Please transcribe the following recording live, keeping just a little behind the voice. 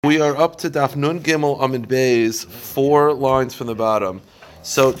We are up to Daf Nun Gimel Amid Beis, 4 lines from the bottom.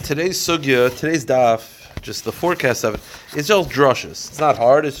 So today's sugya, today's daf, just the forecast of it, it's all drushes. It's not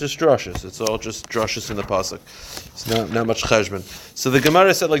hard, it's just drushes. It's all just drushes in the pasuk. It's not much cheshbon. So the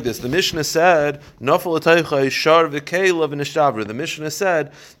Gemara said like this, the Mishnah said, Nafal ataycha shar v'keilav v'nishtabra. The Mishnah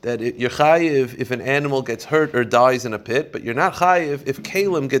said that you're chayiv if an animal gets hurt or dies in a pit, but you're not chayiv if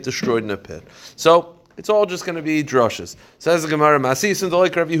kelim get destroyed in a pit. So it's all just going to be drushes. Says the Gemara, Masis and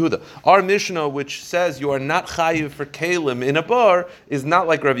like Rav Yehuda. Our Mishnah, which says you are not chayiv for kalim in a bar, is not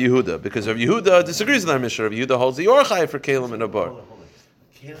like Rav Yehuda, because Rav Yehuda disagrees with our Mishnah. Rav Yehuda holds that you are chayiv for kalim in a bar.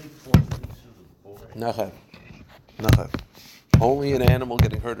 Not chayiv. Not chayiv. Only an animal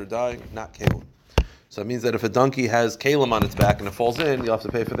getting hurt or dying, not kalim. So it means that if a donkey has kalim on its back and it falls in, you'll have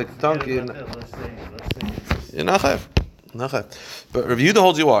to pay for the donkey. You're not chayiv. But Rav Yehuda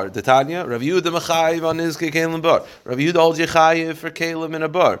holds you are. The Tanya, Rav Yehuda mechayiv on nizke kelim bar. Rav Yehuda holds you chayiv for kelim in a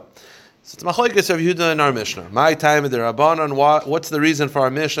bar. So it's machlokes Rav Yehuda in our Mishnah. My time of the Rabbanon. What's the reason for our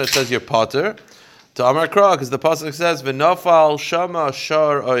Mishnah? It says you're potter. To Amar Kra, because the pasuk says v'nafal shama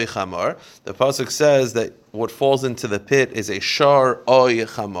shar oy chamar. The pasuk says that what falls into the pit is a shar oy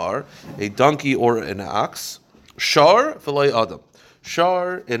chamar, a donkey or an ox. Shar v'loy adam.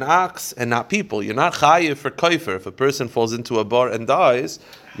 Shar, an ox, and not people. You're not chayiv for kaifer. If a person falls into a bar and dies,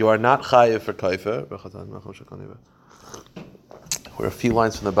 you are not chayiv for kaifer. We're a few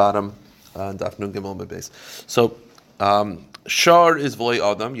lines from the bottom. Daf Nun Gimel Beis. So, shar is v'loy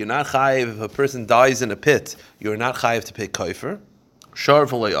adam. You're not chayiv if a person dies in a pit. You're not chayiv to pay kaifer. Shar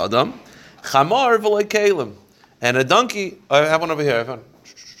v'loy adam. Chamar v'loy kelim. And a donkey. I have one over here.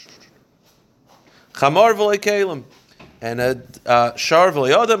 Chamar v'loy kelim. And a shar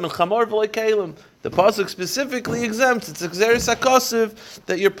v'loy adam and chamar v'loy kelim. The pasuk specifically exempts. It's exeris hakosiv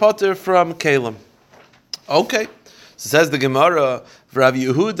that you're potter from kelim. Okay. So says the Gemara, Rav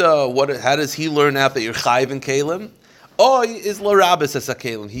Yehuda, how does he learn out that you're chayiv in kelim? Oy is l'rabis as a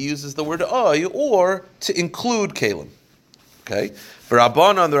kelim. He uses the word oy or to include kelim. Okay. For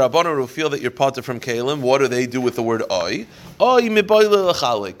Rabbanon, the Rabbanon will feel that you're potter from kelim. What do they do with the word oy? Oy miboyle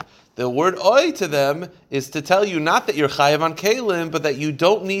l'chalik. The word oy to them is to tell you not that you're chayav on kelim, but that you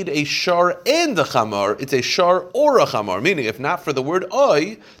don't need a shar and a chamar. It's a shar or a chamar. Meaning, if not for the word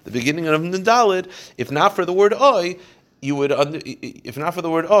oy, the beginning of Nidalid, if not for the word oy,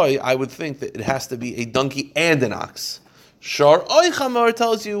 I would think that it has to be a donkey and an ox. Shar oy chamar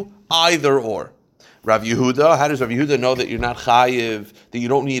tells you either or. Rav Yehuda, how does Rav Yehuda know that you're not chayiv, that you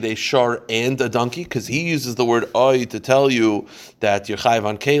don't need a shar and a donkey? Because he uses the word oy to tell you that you're chayiv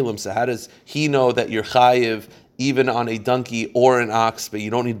on kelim. So how does he know that you're chayiv even on a donkey or an ox, but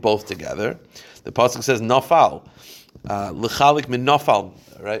you don't need both together? The pasuk says nafal, l'chalik min nafal,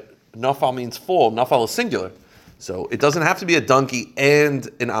 right? Nafal means fall. Nafal is singular. So it doesn't have to be a donkey and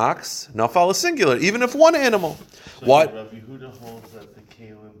an ox. Nafal is singular, even if one animal. So what? Rav Yehuda holds that the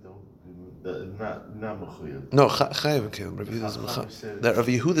kelim not mechuyev. No, chayiv on kelim. Rav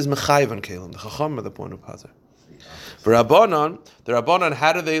Yehuda is mechayiv on kelim. The chacham are the point of pater. For the Rabbanon,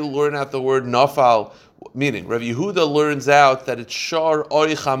 how do they learn out the word nafal? Meaning, Rav Yehuda learns out that it's shar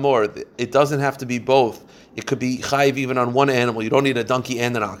oy chamor. It doesn't have to be both. It could be chayiv even on one animal. You don't need a donkey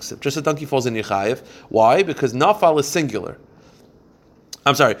and an ox. If just a donkey falls in your chayiv. Why? Because nafal is singular.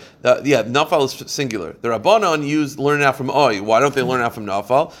 I'm sorry. Nafal is singular. The Rabbanon learn out from oy. Why don't they learn out from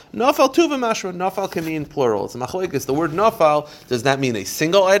nafal? Nafal tuva mashra. Nafal can mean plural. It's machlokes. The word nafal, does that mean a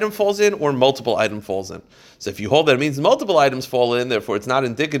single item falls in or multiple item falls in? So if you hold that it means multiple items fall in, therefore it's not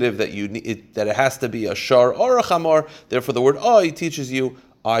indicative that that it has to be a shar or a chamar. Therefore the word oy teaches you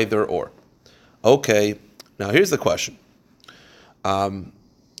either or. Okay. Now here's the question.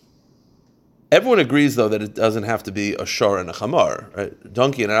 Everyone agrees, though, that it doesn't have to be a shar and a chamar, right?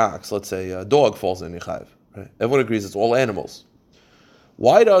 Donkey and an ox, let's say a dog falls in Yechayiv, right? Everyone agrees it's all animals.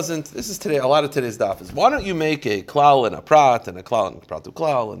 Why doesn't, this is today, a lot of today's daf is, why don't you make a klal and a prat and a klal and a prat to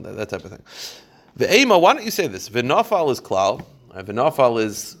klal and that type of thing? Ve'ema, why don't you say this? V'nafal is klal, right? V'nafal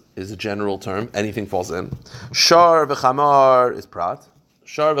is a general term, anything falls in. Shar v'chamar is prat.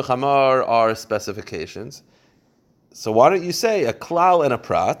 Shar v'chamar are specifications. So why don't you say a klal and a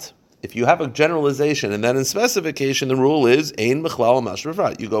prat? If you have a generalization and then in specification, the rule is ein mechlal mashra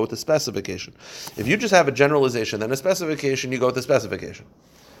v'prat. You go with the specification. If you just have a generalization, then a specification, you go with the specification.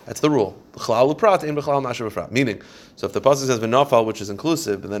 That's the rule. Chlal u'prat ein mechlal mashra v'prat. Meaning, so if the pasuk says v'nafal, which is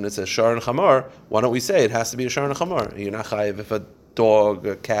inclusive, and then it says shar and chamar, why don't we say it has to be a shar and a chamar? You're not chayiv if a dog,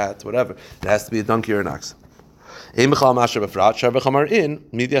 a cat, whatever. It has to be a donkey or an ox. Ein mechlal mashra v'prat shar v'chamar in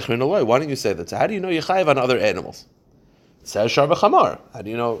midiyachrin aloi. Why don't you say that? So how do you know you're chayiv on other animals? It says shar v'chamar. How do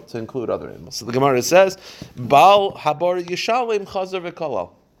you know to include other animals? So the Gemara says, Bal habar yishalim chazar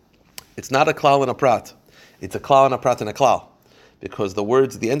v'kolal. It's not a klal and a prat. It's a klal and a prat and a klal. Because the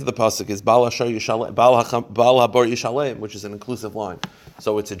words at the end of the pasuk is Baal Habar Yishalem, which is an inclusive line.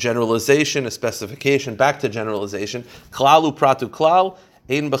 So it's a generalization, a specification, back to generalization. Klalu pratu klal,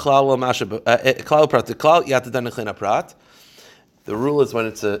 ein b'chlal klal pratu klal, yatadan echlin prat. The rule is when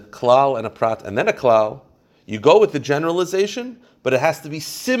it's a klal and a prat and then a klal, you go with the generalization, but it has to be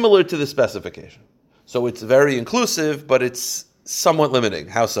similar to the specification. So it's very inclusive, but it's somewhat limiting.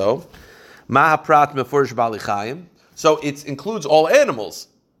 How so? Maha prat mefurish bali chayim. So it includes all animals,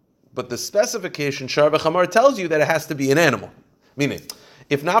 but the specification, shar v'chamar, tells you that it has to be an animal. Meaning,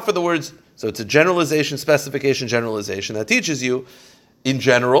 if not for the words, so it's a generalization, specification, generalization that teaches you in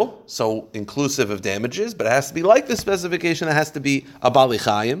general, so inclusive of damages, but it has to be like the specification, it has to be a bali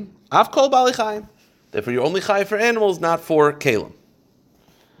chayim, av kol bali chayim. Therefore, you're only chayiv for animals, not for kalim.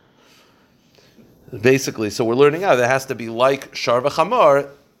 Basically, so we're learning out that it has to be like shar v'chamar,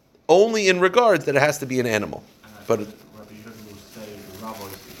 only in regards that it has to be an animal. But Rabbi, you don't say the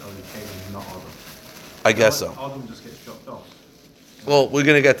rabbis is only Kalim, not Adam. I guess so. Adam just gets chopped off. Well, we're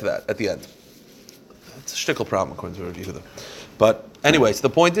going to get to that at the end. It's a shtickle problem according to Rabbi Yehuda. But anyway, so the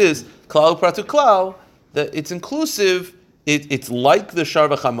point is, klal pratu klal, that it's inclusive. It's like the shar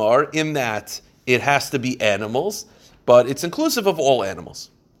v'chamar in that it has to be animals, but it's inclusive of all animals.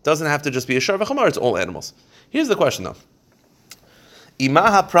 It doesn't have to just be a shar v'chamar, it's all animals. Here's the question though.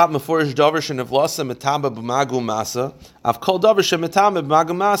 Imaha prat meforish davar shenivlasa metama b'magu masa av kol davar shemetama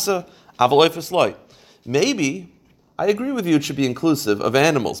b'magu masa av aloifus loy. Maybe I agree with you. It should be inclusive of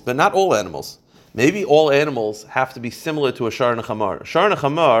animals, but not all animals. Maybe all animals have to be similar to a shar and a chamar. Shar and a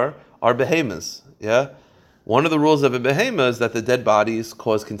chamar are behemoths. Yeah, one of the rules of a behemoth is that the dead bodies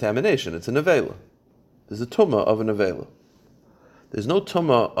cause contamination. It's a nevela. There's a tumah of a nevela. There's no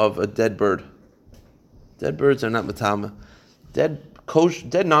tumah of a dead bird. Dead birds are not matama. Dead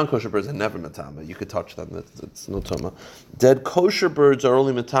non-kosher birds are never matama. You could touch them. It's no tuma. Dead kosher birds are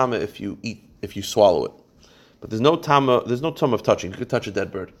only matama if you swallow it. But there's no tama of touching. You could touch a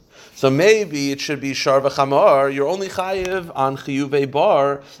dead bird. So maybe it should be shar v'chamar. You're only chayiv on chiyuvei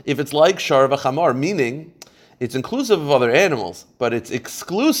bar if it's like shar v'chamar, meaning it's inclusive of other animals, but it's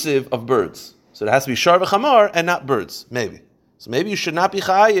exclusive of birds. So it has to be shar v'chamar and not birds. Maybe. So maybe you should not be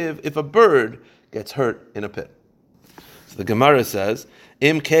chayiv if a bird gets hurt in a pit. So the Gemara says,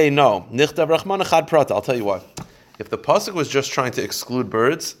 Imke no, nichtav rachman echad prata. I'll tell you why. If the pasuk was just trying to exclude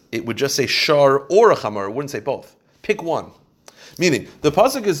birds, it would just say shar or a chamar. It wouldn't say both. Pick one. Meaning, the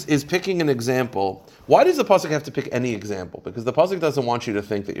pasuk is picking an example. Why does the pasuk have to pick any example? Because the pasuk doesn't want you to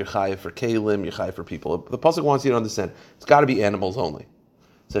think that you're chayiv for kalim, you're chayiv for people. The pasuk wants you to understand it's got to be animals only.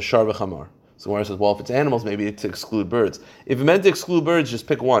 It says shar v'chamar. So Gemara says, well, if it's animals, maybe it's to exclude birds. If it meant to exclude birds, just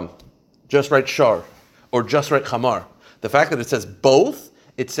pick one. Just write shar or just write chamar. The fact that it says both,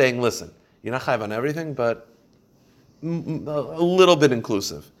 it's saying, listen, you're not chayiv on everything, but a little bit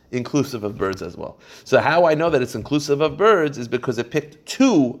inclusive of birds as well. So how I know that it's inclusive of birds is because it picked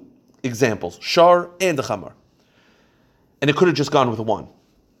two examples, shar and the chamar. And it could have just gone with one.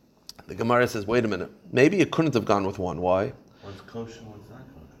 The Gemara says, wait a minute, maybe it couldn't have gone with one. Why? One's kosher, one's not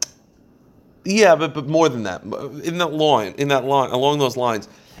kosher. Yeah, but more than that. In that line, along those lines,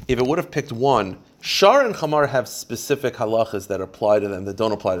 if it would have picked one, shar and chamar have specific halachas that apply to them that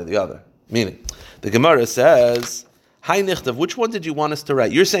don't apply to the other. Meaning, the Gemara says, Hi Nichtav, which one did you want us to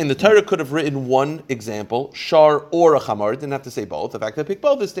write? You're saying the Torah could have written one example, shar or a chamar. It didn't have to say both. The fact that it picked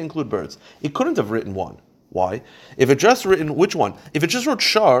both is to include birds. It couldn't have written one. Why? If it just written which one? If it just wrote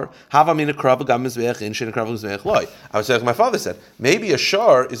shar, hava mina krav gam mizbeach in shin krav mizbeach loy. I would say, like my father said, maybe a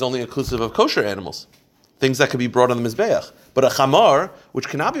shar is only inclusive of kosher animals, things that could be brought on the mizbeach. But a chamar, which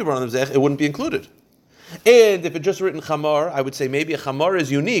cannot be brought on the mizbeach, it wouldn't be included. And if it just written chamar, I would say maybe a chamar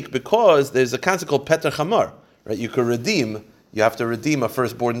is unique because there's a concept called peter chamar. Right? You have to redeem a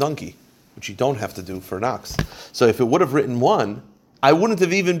firstborn donkey, which you don't have to do for an ox. So if it would have written one, I wouldn't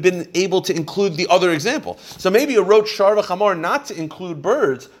have even been able to include the other example. So maybe it wrote shar v'chamar not to include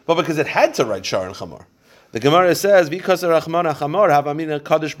birds, but because it had to write shar and chamar. The Gemara says, because Rachman Chamar have amina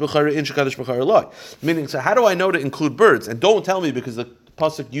kaddish b'chari in kaddish b'chari loy. Meaning, so how do I know to include birds? And don't tell me because the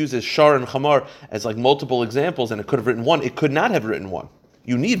pasuk uses shar and chamar as like multiple examples, and it could have written one. It could not have written one.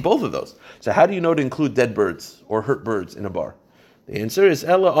 You need both of those. So how do you know to include dead birds or hurt birds in a bar? The answer is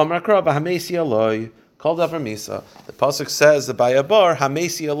Ella Amrakra Bahamesi Aloy. Called up Misa. The pasuk says that by a bar,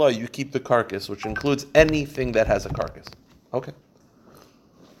 Hamesi Aloy, you keep the carcass, which includes anything that has a carcass. Okay.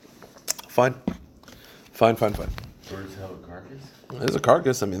 Fine. Birds have a carcass? There's a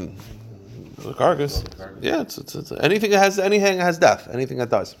carcass. I mean, there's a carcass. Yeah, it's anything that has death, anything that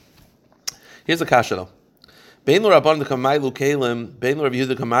dies. Here's a kasha though. Bein l'Rabbanan kamaylu kelim, bein l'Rav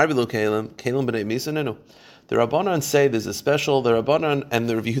Yehuda kamarvilu kelim, kelim b'nei misa nenu. The Rabbanan say there's a special. The Rabbanan and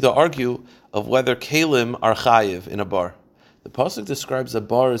the Rav Yehuda argue of whether kelim are chayiv in a bar. The pasuk describes a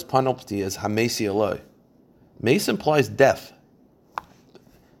bar as panopti as hamesi aloi. Mace implies death.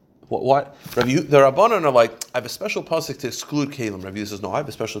 What? The Rabbanan are like, I have a special pasuk to exclude kelim. Rav Yehuda says, no, I have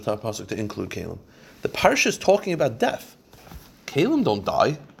a special pasuk to include kelim. The parsha is talking about death. Kelim don't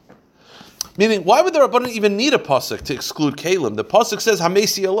die. Meaning, why would the Rabbanan even need a pasuk to exclude kelim? The pasuk says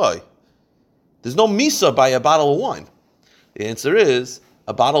hamesi aloi. There's no misa by a bottle of wine. The answer is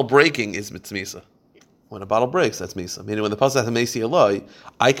a bottle breaking is misa. When a bottle breaks, that's misa. Meaning, when the pasuk says hamesi aloi,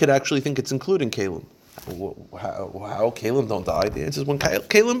 I could actually think it's including kelim. How kelim don't die? The answer is when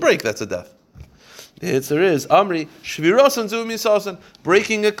kelim break, that's a death. The answer is Amri shvirasan zu misasan.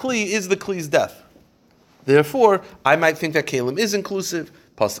 Breaking a kli is the kli's death. Therefore, I might think that kelim is inclusive.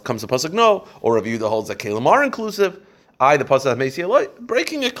 Comes the pasuk no, or Rabbi Yehuda holds that kelim are inclusive. The pasuk mesi aloi.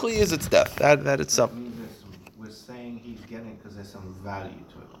 Breaking a kli is its death. That itself. We're saying he's getting because there's some value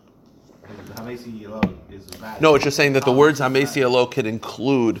to it. Hamesi aloi is value. No, it's just saying that the words hamesi aloi could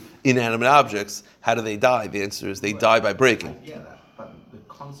include inanimate objects. How do they die? The answer is they die by breaking. Yeah, but the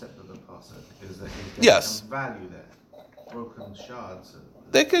concept of the pasuk is that he's getting some value there. Broken shards.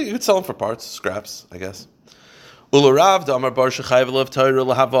 You could sell them for parts, scraps, I guess. Ularav damar bar shechayv lev Torah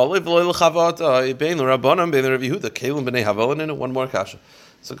lehavale v'lo lechavata bein l'Rabbanan bein l'Rav Yehuda kelim b'nei havala. And one more kasha.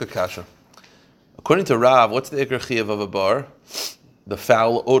 It's a good kasha. According to Rav, what's the ikar chiyuv of a bar? The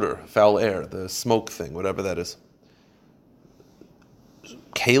foul odor, foul air, the smoke thing, whatever that is.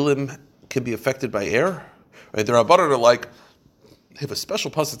 Kelim can be affected by air. Right? The Rabbanan are like, they have a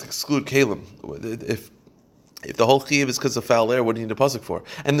special pasuk to exclude kelim. If the whole chiyuv is because of foul air, what do you need a pasuk for?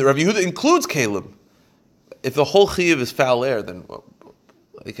 And the Rav Yehuda includes kelim. If the whole chiyuv is foul air, then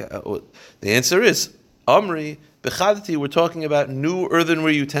the answer is Amri bechadati. We're talking about new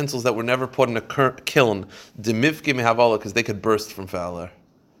earthenware utensils that were never put in a kiln, demivki mehavala, because they could burst from foul air.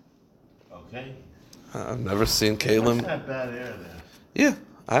 Okay. I've never seen What's kelim. that bad air there? Yeah,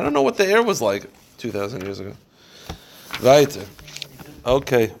 I don't know what the air was like 2,000 years ago. Right.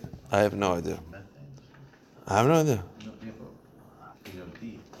 Okay, I have no idea. I have no idea.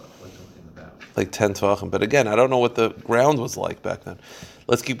 Like 10 tvachim. But again, I don't know what the ground was like back then.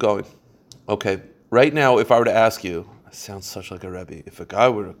 Let's keep going. Okay, right now, if I were to ask you, it sounds such like a Rabbi, if a guy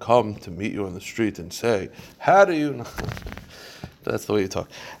were to come to meet you on the street and say, how do you know? That's the way you talk.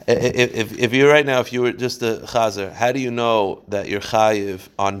 If you right now, if you were just a chazer, how do you know that you're chayiv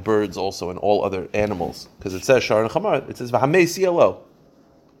on birds also and all other animals? Because it says shar and chamar, it says v'hamesi alo.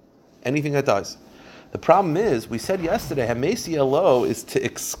 Anything that dies. The problem is, we said yesterday, hamesi alo is to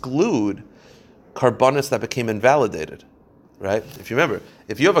exclude karbanis that became invalidated, right? If you remember,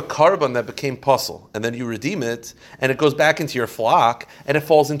 if you have a carbon that became puzzle and then you redeem it and it goes back into your flock and it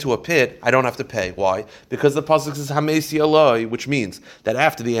falls into a pit, I don't have to pay. Why? Because the pasuk says hamesi aloi, which means that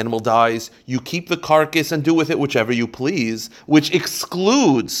after the animal dies, you keep the carcass and do with it whichever you please, which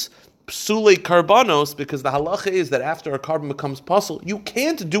excludes psule karbanos, because the halacha is that after a carbon becomes puzzle, you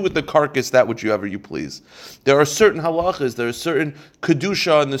can't do with the carcass that whichever you please. There are certain halachas, there are certain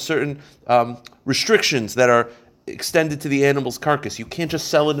kedusha, and there's certain restrictions that are extended to the animal's carcass. You can't just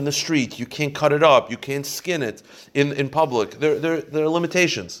sell it in the street. You can't cut it up. You can't skin it in public. There are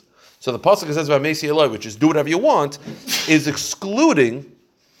limitations. So the pasuk says about Mesi Eloi, which is do whatever you want, is excluding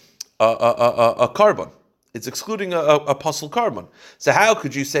a carbon. It's excluding a puzzle carbon. So how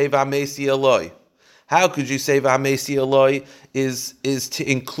could you say V'amesi Eloi? How could you say V'amesi Eloi is to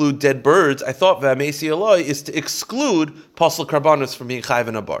include dead birds? I thought V'amesi Eloi is to exclude puzzle carbonates from being chayv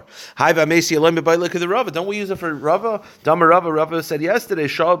in a bar. Hi V'amesi Eloi me'bai look at the Rava. Don't we use it for Rava? Damar Rava. Rava said yesterday,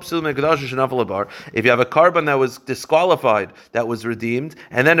 Shal psul me'kedash shenavel bar. If you have a carbon that was disqualified, that was redeemed,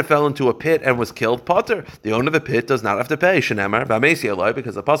 and then it fell into a pit and was killed, potter. The owner of the pit does not have to pay. Shenemar V'amesi Eloi,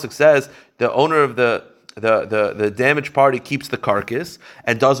 because the pasuk says the owner of the damaged party keeps the carcass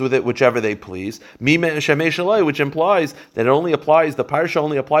and does with it whichever they please. Which implies that it only applies, the parsha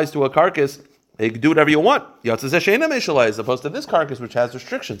only applies to a carcass. You can do whatever you want. As opposed to this carcass, which has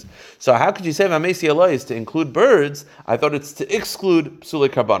restrictions. So how could you say V'amesi Eloi is to include birds? I thought it's to exclude psulei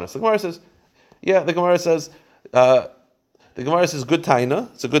karbanos. The Gemara says, good taina.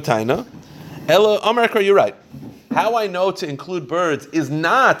 It's a good taina. Ella Amarkar, you're right. How I know to include birds is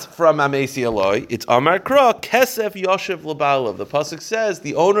not from Amesi Eloi. It's Amar Kra, Kesef Yoshev Labalav. The pasuk says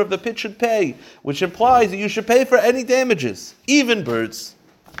the owner of the pit should pay, which implies that you should pay for any damages, even birds.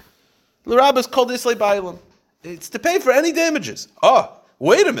 L'Rabbis called this Bailam. It's to pay for any damages. Oh,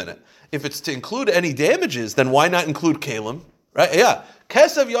 wait a minute. If it's to include any damages, then why not include Kalim? Right? Yeah.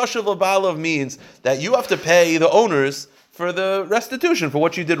 Kesav Yashav Labalav means that you have to pay the owners for the restitution for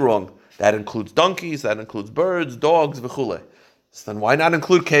what you did wrong. That includes donkeys, that includes birds, dogs, v'chule. So then why not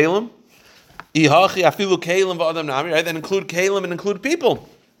include Kalim? Ihachi afilu Kalim v'adam nami, right? Then include Kalim and include people.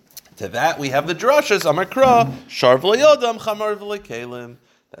 To that we have the drushes, Amakra, Shar v'layodam, Chamar v'laykalim.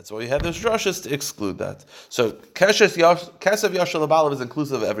 That's why we have those drushes to exclude that. So Kesav Yashal Abalav is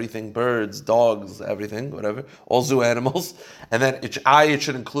inclusive of everything, birds, dogs, everything, whatever, all zoo animals. And then it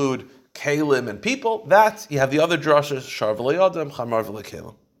should include Kalim and people. That, you have the other drushes, Shar v'layodam, Chamar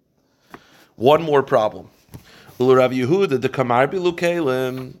v'laykalim. One more problem. Ulu Rav Yehuda, the Kamar bilu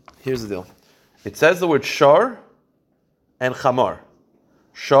Kalim. Here's the deal. It says the word Shar and Chamar.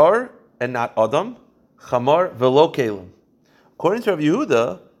 Shar and not Adam, Chamar velo Kalim. According to Rav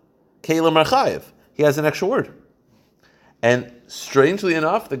Yehuda, Kalim are chayiv. He has an extra word. And strangely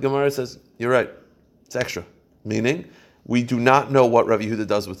enough, the Gemara says, you're right, it's extra. Meaning, we do not know what Rav Yehuda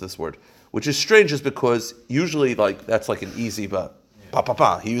does with this word. Which is strange just because usually that's like an easy, but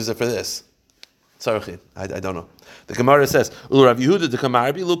he used it for this. Sorry, I don't know. The Gemara says, Rav Yehuda, the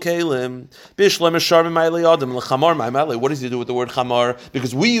Kamar bilu Kalim, Bishlem Shar Ma'ilei Adam, L'Chamar Ma'ilei. What does he do with the word Chamar?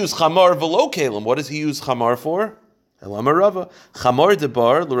 Because we use Chamar velo Kalim. What does he use Chamar for? Elama Rava. Chamar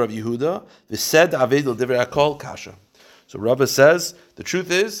debar l'Rav Yehuda, v'sed aved l'divrei hakol kasha. So Rava says, the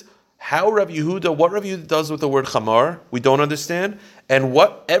truth is, what Rav Yehuda does with the word Chamar, we don't understand. And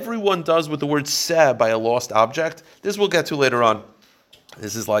what everyone does with the word seh by a lost object, this we'll get to later on.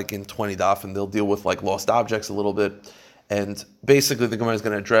 This is like in 20 daf, and they'll deal with like lost objects a little bit. And basically the Gemara is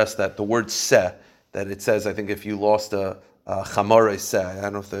going to address that the word seh, that it says, I think if you lost a chamare seh, I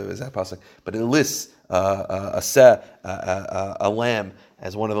don't know if there is that possible, but it lists a seh, a lamb,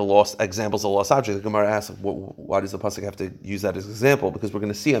 as one of the lost examples of lost object. The Gemara asks, why does the pasuk have to use that as an example? Because we're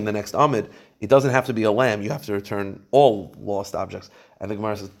going to see on the next Amid, it doesn't have to be a lamb, you have to return all lost objects. And the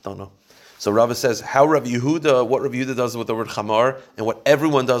Gemara says, don't know. So Rava says, what Rav Yehuda does with the word chamar, and what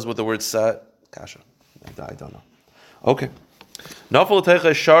everyone does with the word seh, kasha. I don't know. Okay.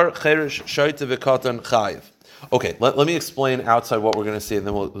 Okay, let me explain outside what we're going to see, and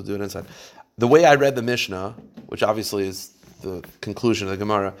then we'll do it inside. The way I read the Mishnah, which obviously is the conclusion of the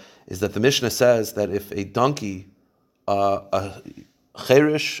Gemara, is that the Mishnah says that if a donkey, a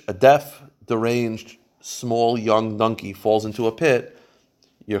cherish, a deaf, deranged, small, young donkey falls into a pit,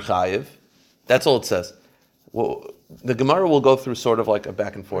 you're chayiv. That's all it says. Well, the Gemara will go through sort of like a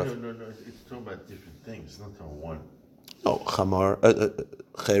back and forth. No. It's talking about different things, not on one. No, chamar,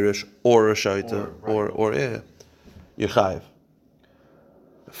 cherish, or a shaita, or you're chayiv.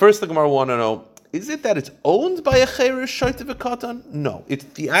 First, the Gemara want to know, is it that it's owned by a cherish, shaita, v'katan? No, it's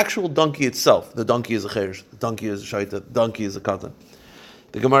the actual donkey itself. The donkey is a cherish, the donkey is a shaita, the donkey is a katan.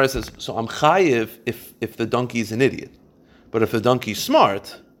 The Gemara says, so I'm chayiv if the donkey is an idiot. But if the donkey's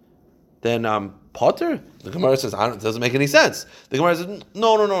smart, then I'm potter? The Gemara says, it doesn't make any sense. The Gemara says,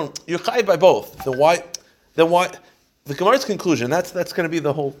 no, you're chayiv by both. Then why? The Gemara's conclusion, that's going to be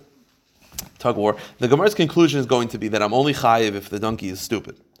the whole tug of war. The Gemara's conclusion is going to be that I'm only chayiv if the donkey is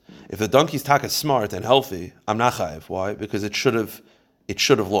stupid. If the donkey's taka smart and healthy, I'm not chayiv. Why? Because it should have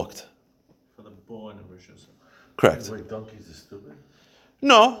looked. For the born of Rishus. Correct. Wait, donkeys are stupid?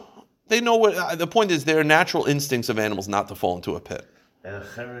 No, they know what. The point is, their natural instincts of animals not to fall into a pit. And a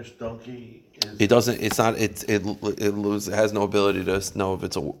cherish donkey is... It doesn't. It's not. It has no ability to know if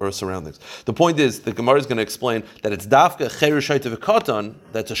it's or surroundings. The point is, the Gemara is going to explain that it's dafka cherishaita v'katan.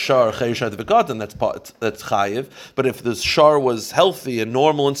 That's a shar cherishaita v'katan. That's chayiv. But if the shar was healthy and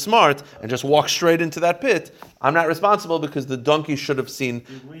normal and smart and just walked straight into that pit, I'm not responsible because the donkey should have seen.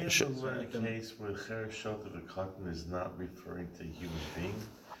 Did we ever learn a case where cherishaita v'katan is not referring to a human being?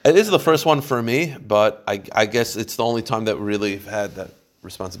 It is the first one for me, but I guess it's the only time that we really have had that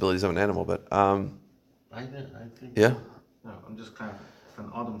responsibilities of an animal. But I think. Yeah. No, I'm just clarifying. If an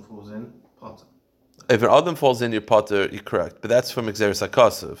Adam falls in, potter. If an Adam falls in, you're potter. You're correct, but that's from Xeris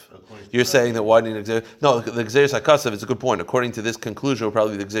HaKasav. You're saying that why didn't Xeris? No, the Xeris HaKasav is a good point. According to this conclusion,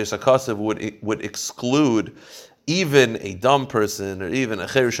 probably the Xeris HaKasav would exclude even a dumb person or even a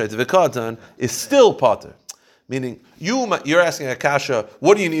Cherushayt V'Katan is still potter. Meaning, you're asking Akasha,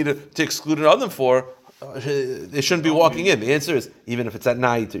 what do you need to exclude an Adam for? They shouldn't be walking in. The answer is, even if it's at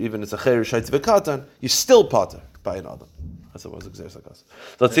night, or even if it's a Cherushayt V'Katan, you're still potter by an Adam. That's what was Xeris HaKasav.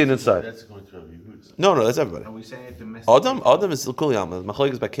 Let's see it inside. That's going to Rabbi Yehuda. No, that's everybody. Are we saying domesticated? Adam is Kul Yama.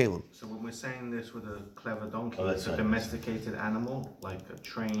 Machlokes is by Kalim. So when we're saying this with a clever donkey, that's it's a right. domesticated animal, like a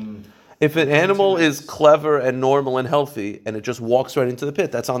trained... If an animal is clever and normal and healthy, and it just walks right into the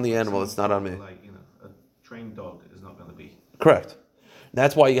pit, that's on the animal. It's not on me. Like, a trained dog is not going to be... Correct.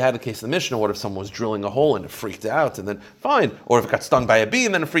 That's why you had the case of the Mishnah. What if someone was drilling a hole and it freaked out, and then fine? Or if it got stung by a bee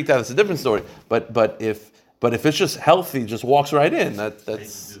and then it freaked out, it's a different story. But if it's just healthy, just walks right in. That's do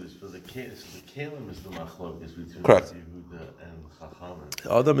this. So the kalim is the machlokes between correct. Yehuda and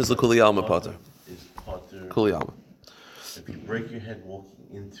Chachamim. Adam is the kuli alma potter. Is potter. Kuli alma. If you break your head walking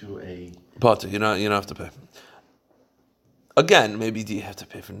into a potter, you don't have to pay. Again, maybe do you have to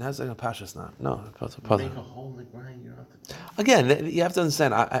pay for Nezek or Pashas? No. Make a hole in the ground, you don't have to pay. Again, you have to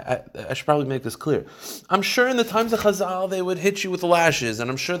understand, I should probably make this clear. I'm sure in the times of Chazal, they would hit you with lashes,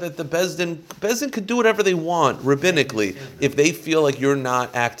 and I'm sure that the Bezdin could do whatever they want, rabbinically, if they feel like you're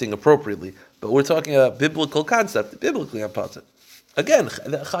not acting appropriately. But we're talking about biblical concept, biblically on Pater. Again,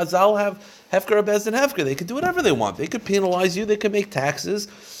 the Chazal have Hefker, Bezdin, Hefker. They could do whatever they want. They could penalize you, they could make taxes,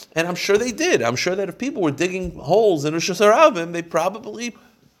 and I'm sure they did. I'm sure that if people were digging holes in Rosh Hashanah, they probably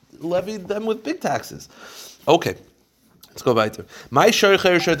levied them with big taxes. Okay, let's go back to my shar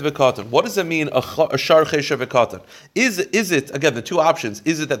chereshet v'katan. What does it mean a shar chereshet v'katan? Is it again the two options?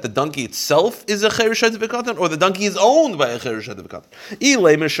 Is it that the donkey itself is a chereshet v'katan, or the donkey is owned by a chereshet v'katan?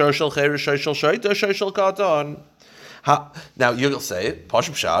 Ilay mishar shel chereshet shel shaita shel katan. Now you'll say,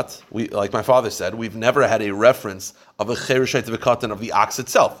 Pashim Shat, like my father said, we've never had a reference of a chereshet v'katan of the ox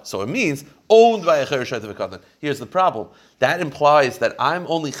itself. So it means owned by a chereshet v'katan. Here's the problem. That implies that I'm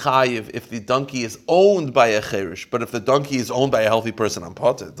only chayiv if the donkey is owned by a cheresh, but if the donkey is owned by a healthy person, I'm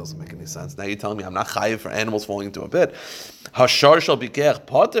potter. It doesn't make any sense. Now you're telling me I'm not chayiv for animals falling into a pit. Hashar shall be kech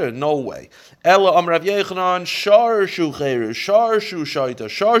potter? No way. Ella amrav yechanan shar shu cheresh, shar shu shaita,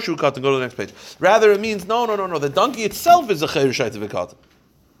 shar shu katan. Go to the next page. Rather, it means no. The donkey itself is a chereshet v'katan.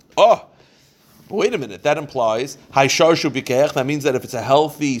 Oh. Wait a minute, that implies Haishar shu bikech. That means that if it's a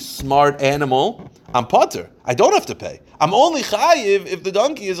healthy, smart animal, I'm potter. I don't have to pay. I'm only chayiv if the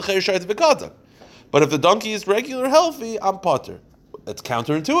donkey is a chereshet v'katan. But if the donkey is regular, healthy, I'm potter. It's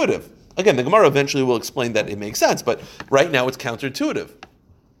counterintuitive. Again, the Gemara eventually will explain that it makes sense, but right now it's counterintuitive.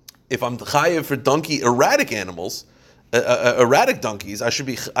 If I'm chayiv for donkey erratic animals, erratic donkeys, I should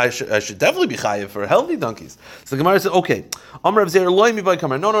definitely be chayiv for healthy donkeys. So the Gemara says, okay, Amr Rav Zer, loy mi bay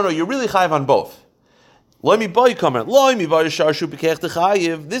kamer. No, you're really chayiv on both. Loy mi bay kamer, loy mi bay shar shu b'kech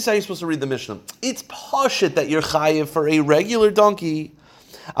chayiv. This is how you're supposed to read the Mishnah. It's pashit that you're chayiv for a regular donkey.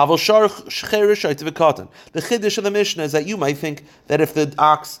 Aval shar cheresh shaita v'katan. The chiddush of the Mishnah is that you might think that if the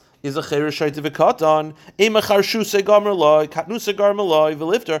ox is a cheresh shaita v'katan, emachar shu segar maloi, katnu segar maloi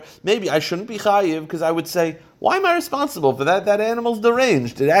v'lifter. Maybe I shouldn't be chayiv because I would say, why am I responsible for that? That animal's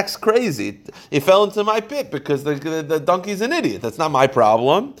deranged. It acts crazy. It fell into my pit because the donkey's an idiot. That's not my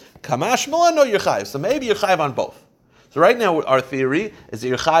problem. Kamash mala, no, you're chayiv. So maybe you're chayiv on both. So right now our theory is that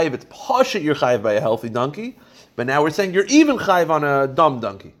you're chayiv, it's pashit you're chayiv by a healthy donkey, but now we're saying you're even chayiv on a dumb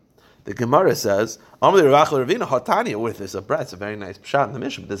donkey. The Gemara says, with this a brayso, it's a very nice pshat in the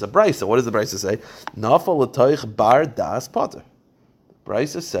Mishnah, but there's a brayso. What does the brayso say? Nafal l'toich bar das potter.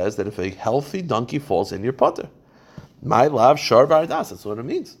 Brayso says that if a healthy donkey falls in your potter, my love shar bar das. That's what it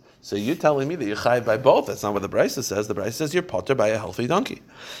means. So you're telling me that you're chayiv by both. That's not what the brayso says. The brayso says you're potter by a healthy donkey.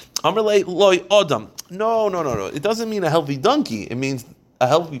 Amrlei loy adam. No. It doesn't mean a healthy donkey. It means a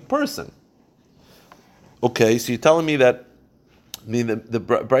healthy person. Okay, so you're telling me that. The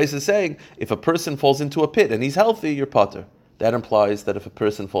Bryce is saying if a person falls into a pit and he's healthy, you're potter. That implies that if a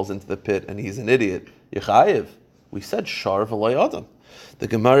person falls into the pit and he's an idiot, you're chayiv. We said shar v'loy adam. The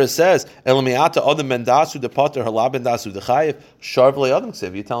Gemara says elamiata adam ben dasu de potter hala ben dasu de chayiv shar v'loy adam.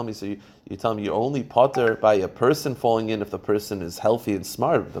 You're telling me you're telling me you're only potter by a person falling in if the person is healthy and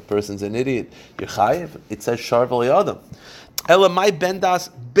smart. If the person's an idiot, you're chayiv. It says shar v'loy adam. Elamai ben das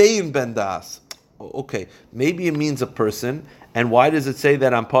bein ben das. Okay, maybe it means a person. And why does it say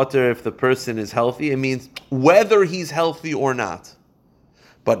that I'm potter if the person is healthy? It means whether he's healthy or not.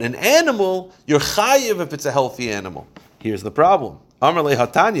 But an animal, you're chayiv if it's a healthy animal. Here's the problem. Amar le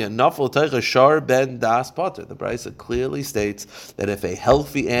hatanya, nafal teicha shar ben das potter. The Brisa clearly states that if a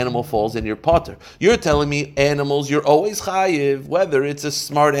healthy animal falls in your potter, you're telling me animals, you're always chayiv, whether it's a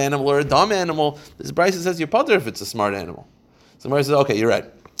smart animal or a dumb animal. This Brisa says you're potter if it's a smart animal. So the Brisa says, okay, you're right.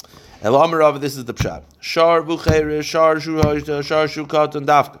 This is the pshat. Shar v'cheres, shar shu hoshta, shar shu katan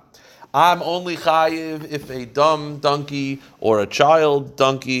dafka. I'm only chayiv if a dumb donkey or a child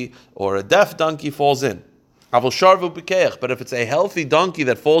donkey or a deaf donkey falls in. Avol shar v'bikeich. But if it's a healthy donkey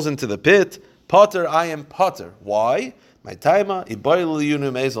that falls into the pit, potter, I am potter. Why? My taima ibayil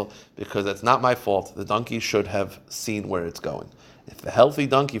yunu mezel. Because that's not my fault. The donkey should have seen where it's going. If the healthy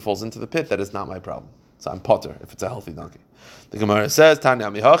donkey falls into the pit, that is not my problem. So I'm potter if it's a healthy donkey. The Gemara says, Tanya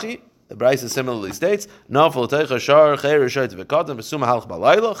mihachi. The Brisa similarly states,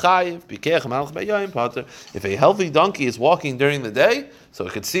 if a healthy donkey is walking during the day, so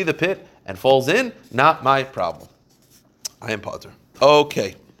it could see the pit and falls in, not my problem. I am potter.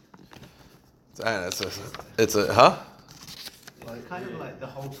 Okay. It's a huh? Like, kind of like the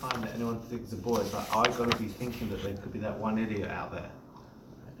whole time that anyone thinks a boy, it's like, I've got to be thinking that there could be that one idiot out there.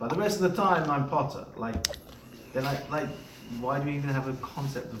 But the rest of the time, I'm Potter. Like, they're like, why do we even have a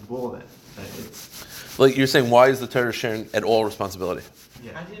concept of ball then? Like you're saying, why is the Torah sharing at all responsibility?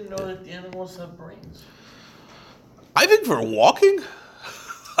 Yeah. I didn't know that the animals have brains. I think for walking,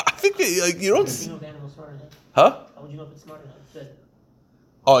 I think you don't. You know if the animal's smart enough. Huh? How would you know if it's smart enough?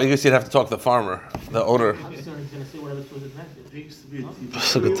 Oh, I guess you'd have to talk to the farmer, the owner. I'm just going to say whatever to his advantage. There used to be a TV.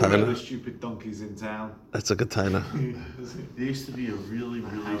 That's a good time. Stupid donkeys in town. That's a good time. There used to be a really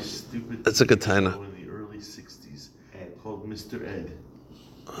stupid. That's a good time. Show in the early '60s called Mr. Ed.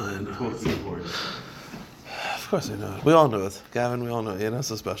 I know. Of course I know it. We all knew it. Gavin, we all know it. You're not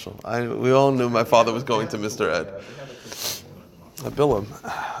so special. We all knew my father was going to Mr. Ed. Bill him.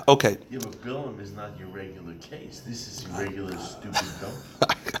 Okay. Yeah, but Bill is not your regular case. This is your regular stupid donkey.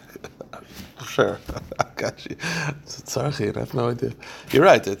 Sure. I got you. Sorry, I have no idea. You're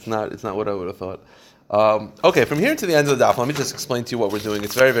right. It's not what I would have thought. Okay, from here to the end of the daf, let me just explain to you what we're doing.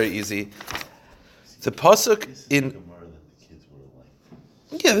 It's very, very easy. The pasuk in. The Gemara that the kids were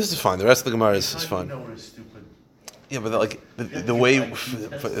like. Yeah, this is fine. The rest of the Gemara is fine. We're stupid. Yeah, but the way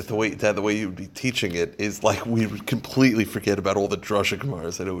you would be teaching it is like we would completely forget about all the drasha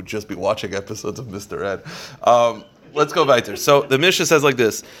Gemaras and it would just be watching episodes of Mr. Ed. Let's go back there. So the Mishnah says like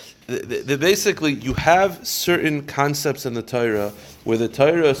this: basically, you have certain concepts in the Torah where the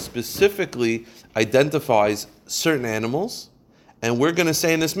Torah specifically identifies certain animals, and we're going to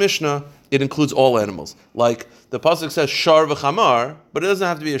say in this Mishnah it includes all animals. Like the pasuk says shar v'chamar, but it doesn't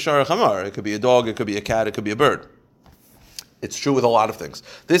have to be a shar v'chamar. It could be a dog, it could be a cat, it could be a bird. It's true with a lot of things.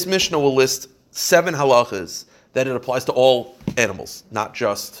 This Mishnah will list 7 halachas that it applies to all animals, not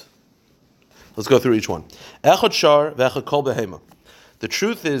just. Let's go through each one. Echad shar v'echad kol behema. The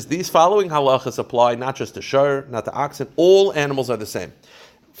truth is, these following halachas apply not just to shar, not to oxen. All animals are the same.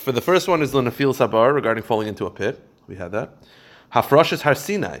 For the first one is l'nafil sabar, regarding falling into a pit. We had that. Hafrashas har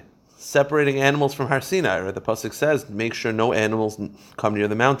Sinai, separating animals from har Sinai. Right? The pasuk says, make sure no animals come near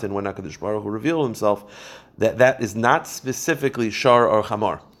the mountain when HaKadosh Baruch Hu revealed himself. That is not specifically shar or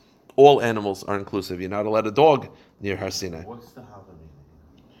chamar. All animals are inclusive. You're not allowed a dog near har Sinai. What's the happening?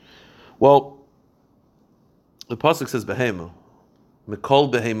 Well, the pasuk says behema, mikol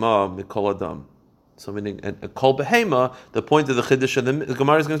behema, mikol adam. So meaning, kol behema, the point of the chiddush, and the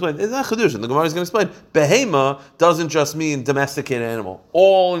Gemara is going to explain. It's not chiddush, and the Gemara is going to explain. Behema doesn't just mean domesticated animal.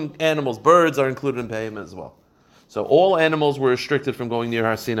 All animals, birds, are included in behema as well. So all animals were restricted from going near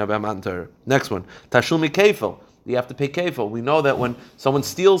Har Sinai by Mount Torah. Next one, tashumi kefil. You have to pay kefil. We know that when someone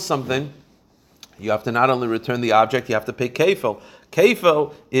steals something, you have to not only return the object, you have to pay kefil.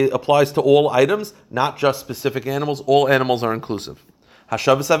 Kefil applies to all items, not just specific animals. All animals are inclusive.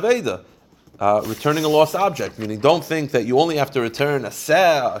 Hashavas aveda. Returning a lost object, meaning don't think that you only have to return a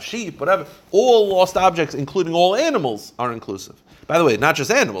seh, a sheep, whatever. All lost objects, including all animals, are inclusive. By the way, not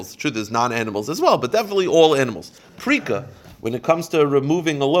just animals. The truth is non-animals as well, but definitely all animals. Prika, when it comes to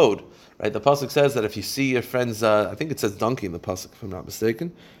removing a load, right? The pasuk says that if you see your friend's, I think it says donkey in the pasuk, if I'm not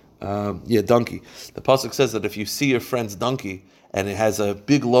mistaken. Donkey. The pasuk says that if you see your friend's donkey and it has a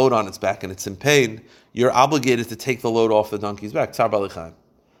big load on its back and it's in pain, you're obligated to take the load off the donkey's back. Tzar b'alechaim.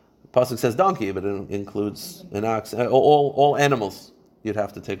 Pasuk says donkey, but it includes an ox. All animals you'd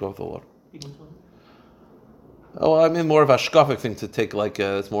have to take off the load. Oh, I mean more of a shkafic thing to take,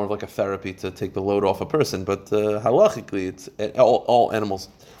 it's more of like a therapy to take the load off a person, but halachically it's all animals.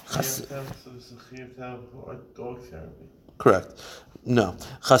 You have to have dog therapy. Correct. No.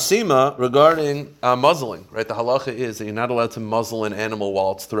 Chasima, regarding muzzling, right? The halacha is that you're not allowed to muzzle an animal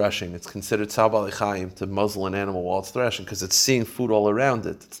while it's threshing. It's considered tzar b'alechaim to muzzle an animal while it's threshing because it's seeing food all around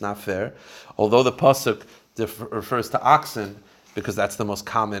it. It's not fair. Although the pasuk refers to oxen because that's the most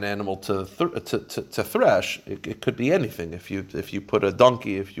common animal to thresh, it could be anything. If you put a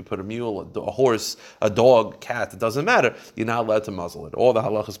donkey, if you put a mule, a horse, a dog, cat, it doesn't matter. You're not allowed to muzzle it. All the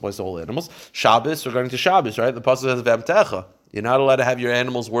halachas applies to all animals. Shabbos, regarding to Shabbos, right? The pasuk says v'amtecha. You're not allowed to have your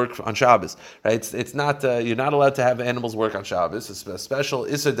animals work on Shabbos, right? It's not. You're not allowed to have animals work on Shabbos. It's a special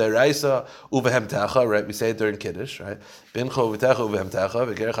issa deraisa uvehemtecha, right? We say it during Kiddush, right? Bincho uvetecha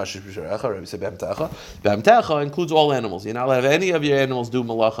uvehemtecha v'gerech hashish b'sharecha, right? We say behemtecha. Behemtecha includes all animals. You're not allowed to have any of your animals do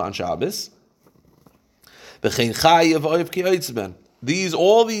malacha on Shabbos. V'chein chayav oiv ki oitzben.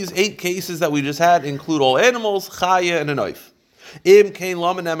 All these 8 cases that we just had include all animals, chaya, and an oif. Im kain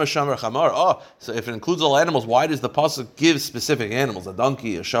lamanem shamar chamar. Oh, so if it includes all animals, why does the pasuk give specific animals? A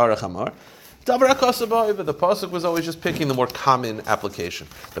donkey, a shar, a chamar. The pasuk was always just picking the more common application.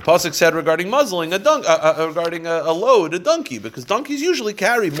 The pasuk said regarding muzzling regarding a load, a donkey, because donkeys usually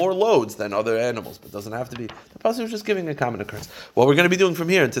carry more loads than other animals, but it doesn't have to be. The pasuk was just giving a common occurrence. What we're going to be doing from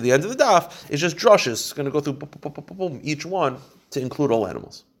here until the end of the daf is just drushes. It's going to go through each one to include all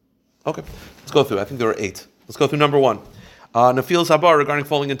animals. Okay, let's go through. I think there are 8. Let's go through number 1. Nafil Sabar regarding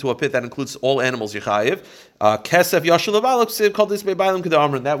falling into a pit that includes all animals Yechayiv. Kesef Yashul Aleph called this Beibalim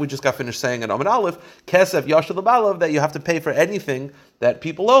Kedamrin. That we just got finished saying in Amud Aleph. Kesef Yashul Aleph, that you have to pay for anything that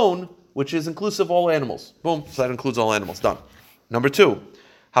people own, which is inclusive of all animals. Boom. So that includes all animals. Done. Number 2,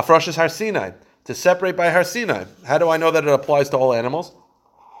 Hafrashas Har Sinai, to separate by Har Sinai. How do I know that it applies to all animals?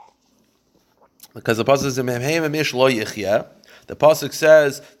 Because the pasuk says Memheim Mish Lo Yichya. The pasuk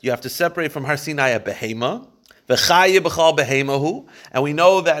says you have to separate from Har Sinai a behema. And we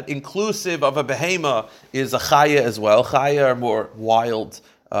know that inclusive of a behema is a chaya as well. Chaya are more wild,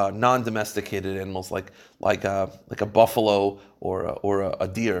 non-domesticated animals, like a buffalo or a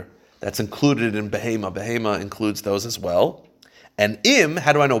deer. That's included in behema. Behema includes those as well. And im,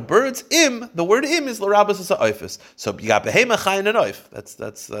 how do I know birds? Im, the word im is l'rabas ha'oifis. So you got behema, chayin, and oif. That's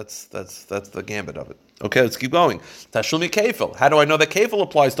the gambit of it. Okay, let's keep going. Tashlumi kefil. How do I know that kefil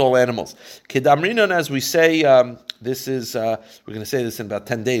applies to all animals? Kidamrinon, as we say, this is we're going to say this in about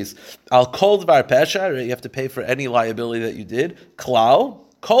 10 days. Al kol dvar pesha. You have to pay for any liability that you did. Klal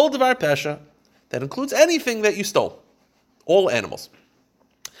kol dvar pesha. That includes anything that you stole. All animals.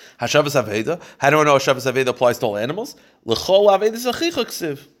 Hashavas Aveda. How do I know Hashavas Aveda applies to all animals? L'chol Aveda Zachicha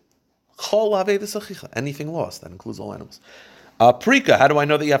Ksiv. Chol Aveda Zachicha. Anything lost, that includes all animals. Prika. How do I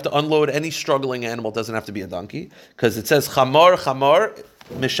know that you have to unload any struggling animal? It doesn't have to be a donkey. Because it says Chamar,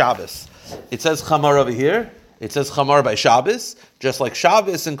 Mishabas. It says Chamar over here. It says Chamar by Shabbos. Just like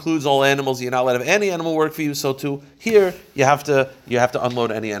Shabbos includes all animals, you're not allowed to have any animal work for you, so too here you have to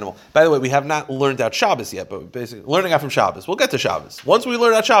unload any animal. By the way, we have not learned out Shabbos yet, but basically learning out from Shabbos. We'll get to Shabbos. Once we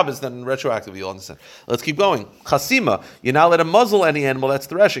learn out Shabbos, then retroactively you'll understand. Let's keep going. Chasima, you're not allowed to muzzle any animal that's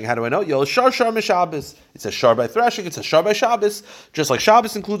threshing. How do I know? You'll shar Shabbos. It says shar by threshing, it says shar by Shabbos. Just like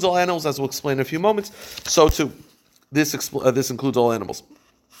Shabbos includes all animals, as we'll explain in a few moments, so too this includes all animals.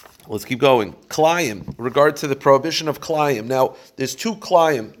 Let's keep going. Klayim, regard to the prohibition of klayim. Now, there's 2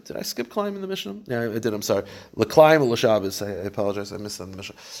 klayim. Did I skip klayim in the Mishnah? Yeah, I did. I'm sorry. L'klayim l'Shabbos. I apologize. I missed that in the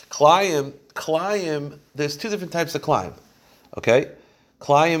Mishnah. Klayim. There's 2 different types of klayim. Okay,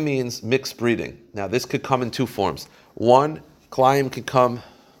 klayim means mixed breeding. Now, this could come in 2 forms. One, klayim can come.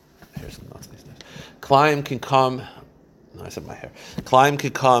 Here's some nuts. Klayim can come. No, I said my hair. Klayim can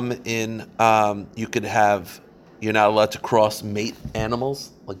come in. You could have. You're not allowed to cross mate animals,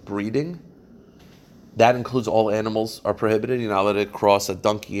 like breeding. That includes all animals are prohibited. You're not allowed to cross a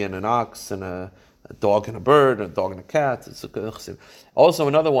donkey and an ox and a dog and a bird, a dog and a cat. Also,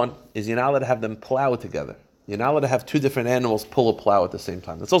 another one is you're not allowed to have them plow together. You're not allowed to have 2 different animals pull a plow at the same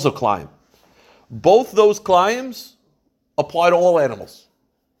time. That's also klayim. Both those klayims apply to all animals.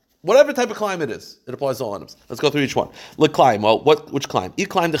 Whatever type of climb it is, it applies to all animals. Let's go through each one. Look, climb. Well, which climb? E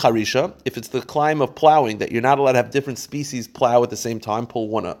climb the charisha. If it's the climb of plowing, that you're not allowed to have different species plow at the same time, pull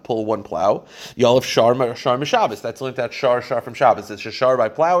one plow. Y'all have shar Shabbos. That's linked that shar from Shabbos. It's a shar by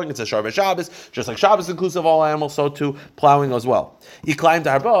plowing. It's a shar by Shabbos. Just like Shabbos inclusive of all animals, so too plowing as well. E climb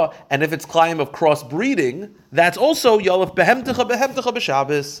the harba. And if it's climb of cross breeding, that's also y'all have behemtecha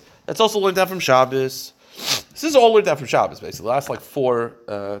b'Shabbos. That's also linked out from Shabbos. This is all learned out from Shabbos, basically. The last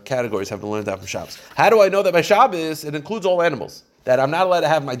 4 categories have been learned out from Shabbos. How do I know that by Shabbos it includes all animals? That I'm not allowed to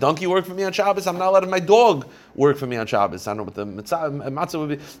have my donkey work for me on Shabbos. I'm not allowed to have my dog work for me on Shabbos. I don't know what the matzah would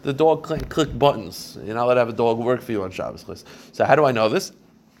be. The dog click buttons. You're not allowed to have a dog work for you on Shabbos. So how do I know this?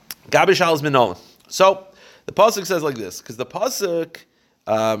 Gabi Shalos Minola. So the pasuk says like this, because the pasuk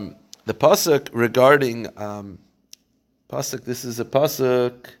regarding pasuk. This is a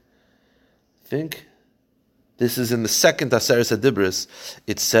pasuk. I think. This is in the second Aseres Adibris.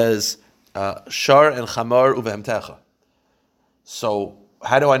 It says, Shar and Chamar uvehemtecha. So,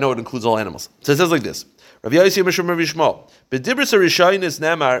 how do I know it includes all animals? So it says like this. Rabbi Yossi Mishum Rabbi Shmuel. B'dibris HaRishayin is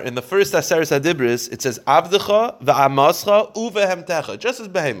Nemar, in the first Aseres Adibris, it says, Avdecha v'amascha uvehemtecha. Just as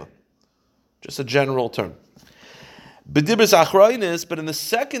behema. Just a general term. B'dibris Achroinis, but in the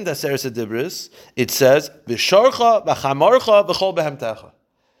second Aseres Adibris, it says, V'sharcha v'chamarcha v'chol behemtecha.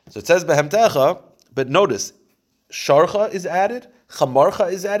 So it says behemtecha, but notice, Sharcha is added,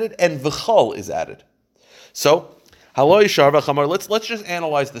 Chamarcha is added, and V'chal is added. So, Haloi Sharva Chamar. Let's just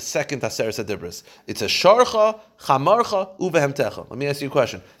analyze the second Aseres Adibris. It says Sharcha, Chamarcha, Uvehemtecha. Let me ask you a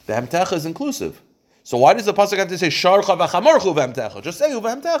question. Vehemtecha is inclusive. So why does the pasuk have to say sharcha v'chamarchu v'hamtecha? Just say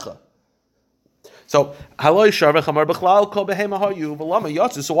uv'hamtecha. So haloi shar v'chamar b'chlal kol behema hayu v'lama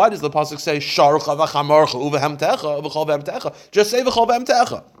yatzu. So why does the pasuk say sharcha v'chamarchu uv'hamtecha v'chol v'hamtecha? Just say v'chol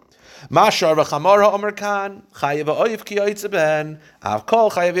v'hamtecha. Mashar v'chamar ha'omer kan chayev ha'oyev ki yoytze ben av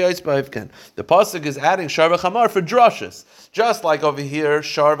kol chayev yoytze b'oyev. The pasuk is adding shar v'chamar for drushes, just like over here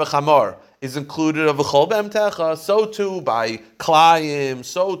shar v'chamar is included of v'chol v'hamtecha. So too by klayim,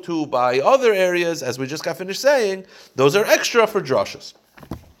 so too by other areas, as we just got finished saying, those are extra for drushes.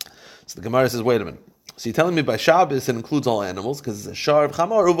 So the Gemara says, wait a minute. So you're telling me by Shabbos it includes all animals because it's a shar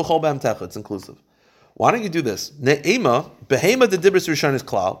v'chamar uv'chol v'hamtecha. It's inclusive. Why don't you do this? Ne'ema behema the dibris rishon is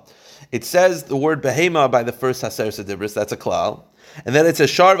klal. It says the word behema by the first haseres dibris. That's a klal. And then it says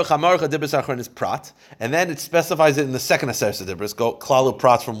shar v'chamar dibris achron is prat. And then it specifies it in the second haseres dibris. Go klal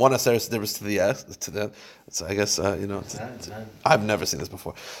prat from one haseres dibris to the S. To the. So I guess I've never seen this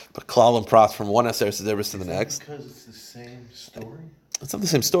before. But klal and prat from one haseres dibris to the next. Because it's the same story. It's not the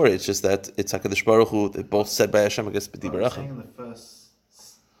same story. It's just that it's HaKadosh Baruch Hu. They both said by Hashem, I guess, b'di Saying barachim. in the first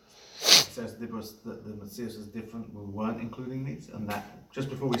says the Matthias is different. We weren't including these, and that just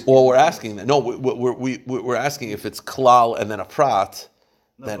before we. Well, we're asking that. No, we're asking if it's klal and then a prat,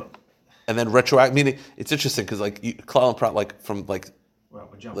 and then retroact. Meaning, it's interesting because like klal and prat, like from like. Well,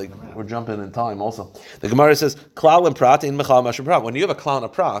 we're jumping in time also. The Gemara says klal and prat in mechal mashur prat. When you have a klal and a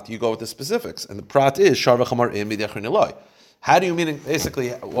prat, you go with the specifics, and the prat is shar v'chamar in midachrin eloi. How do you mean,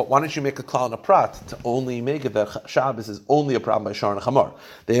 basically, why don't you make a klal and a prat to only make it that Shabbos is only a problem by shar and chamar?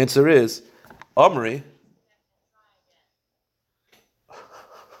 The answer is, Amri,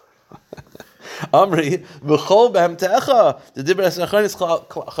 v'chol b'hamtecha, the dibras achron is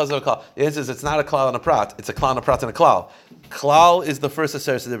chazar klal. The answer is, it's not a klal and a prat, it's a klal and a prat and a klal. Klal is the first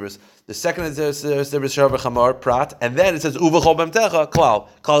aseres dibras. The second aseres dibras shar v'chamar, prat, and then it says, uv'chol b'hamtecha, klal.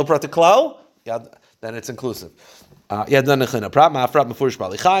 Klal prat to klal, yeah, then it's inclusive. The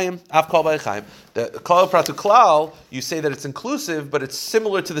klal prat to klal, you say that it's inclusive, but it's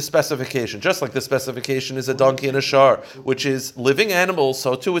similar to the specification. Just like the specification is a donkey and a shar, which is living animals,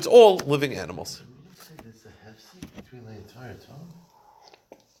 so too it's all living animals. Would you say there's a hefsek between the entire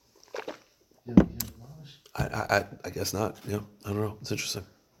Torah? I guess not. Yeah, I don't know. It's interesting.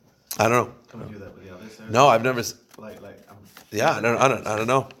 I don't know. Can we do that with the others? No, I've never. Yeah, I don't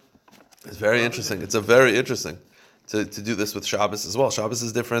know. It's very interesting. It's a very interesting. To do this with Shabbos as well. Shabbos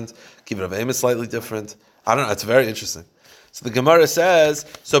is different. Kibbutz Avim is slightly different. I don't know. It's very interesting. So the Gemara says,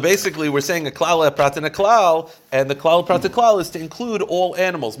 so basically we're saying a klal prat and a klal, and the klal prat to klal is to include all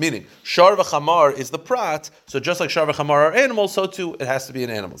animals, meaning shar v'chamar is the prat, so just like shar v'chamar are animals, so too it has to be an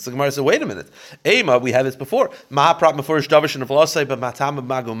animal. So the Gemara says, wait a minute. Ema, we had this before. Maha prat mefurish davish and v'lasei, but matam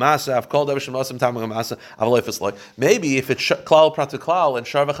magu masa, I've called davish and v'lasei matam magu masa, avaloifus. Maybe if it's klal prat to klal and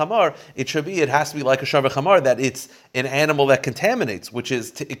shar v'chamar, it has to be like a shar v'chamar, that it's an animal that contaminates, which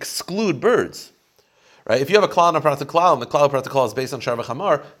is to exclude birds. Right? If you have a klal and a prat to klal, and the klal and prat to klal is based on shar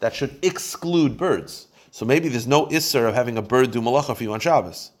v'chamar, that should exclude birds. So maybe there's no isser of having a bird do malacha for you on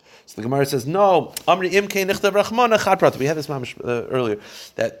Shabbos. So the Gemara says, no, Amri imkei nichtav rachmana chad prat. We had this mamish earlier,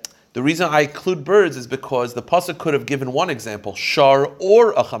 that the reason I include birds is because the pasuk could have given one example, shar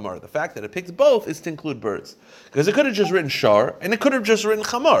or a chamar. The fact that it picks both is to include birds. Because it could have just written shar, and it could have just written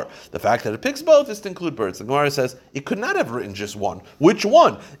chamar. The fact that it picks both is to include birds. The Gemara says, it could not have written just one. Which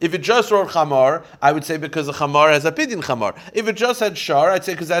one? If it just wrote chamar, I would say because the chamar has a pidin chamar. If it just had shar, I'd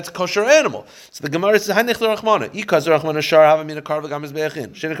say because that's a kosher animal. So the Gemara says, hanich l'rachmana. Ikazar rachmana shar hava mina karva gamis be'echin.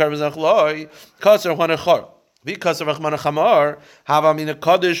 Shena karva zachloi. Kasar rachmana char. Because of Rachmana Chamar, Hava Mina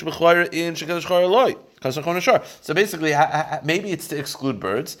Kaddish B'chayr in Shekadosh Chayr Loi. So basically, maybe it's to exclude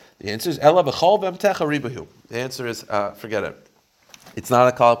birds. The answer is Ella B'chol V'Amtecha Ribahu. The answer is forget it. It's not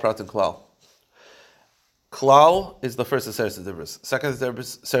a Klal Prat and Klal. Klal is the first Aseres Dibris. Second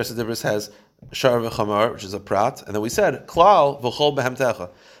Aseres Dibris has Shar V'Chamar, which is a Prat, and then we said Klal V'chol B'Hamtecha.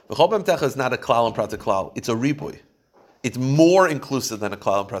 V'chol B'Hamtecha is not a Klal and Prat and Klal. It's a Ribui. It's more inclusive than a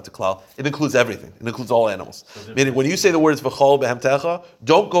klal and prat to klal. It includes everything. It includes all animals. Meaning, when you say the words v'chol behemtecha,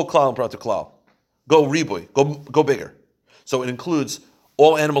 don't go klal and prat to klal. Go riboy. Go bigger. So it includes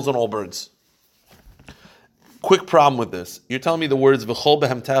all animals and all birds. Quick problem with this. You're telling me the words v'chol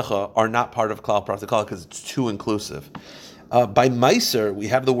behemtecha are not part of klal prat to klal because it's too inclusive. By meiser, we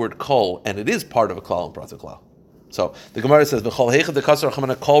have the word kol, and it is part of a klal and prat to klal. So the Gemara says v'chol heicha dekasar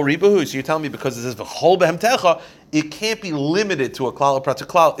rachamana kol ribahu. So you're telling me because it says v'chol behemtecha, it can't be limited to a klal or prat to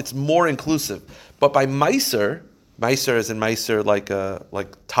klal. It's more inclusive. But by meiser is in meiser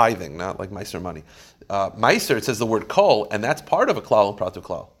like tithing, not like meiser money. Meiser, it says the word kol, and that's part of a klal and prat to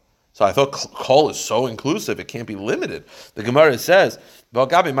klal. So I thought kol is so inclusive, it can't be limited. The Gemara says, the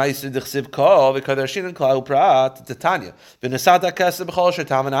pasuk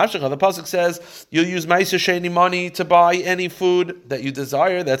says you'll use ma'aser sheni money to buy any food that you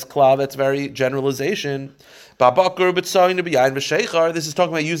desire. That's klal. That's very generalization. This is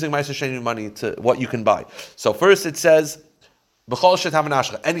talking about using ma'aser sheni money to what you can buy. So first it says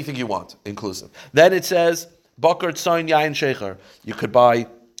anything you want, inclusive. Then it says bakar tzayin yain shecher. You could buy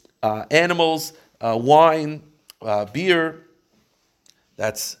animals, wine, beer.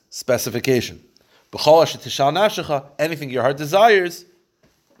 That's specification. Anything your heart desires.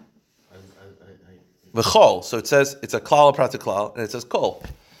 V'chol. So it says it's a klal prat klal, and it says kol.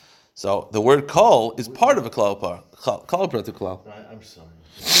 So the word kol is part of a klal prat klal. I'm sorry.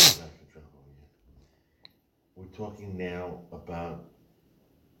 We're talking now about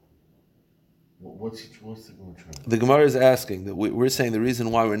what's the Gemara? The Gemara is asking that we're saying the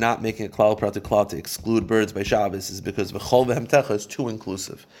reason why we're not making a klal prat klal to exclude birds by Shabbos is because v'chol v'hemtecha is too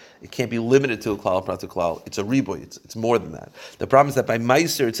inclusive. It can't be limited to a klal prat klal. It's a riboy. It's more than that. The problem is that by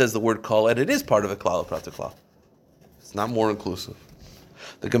meiser it says the word kol, and it is part of a klal prat klal. It's not more inclusive.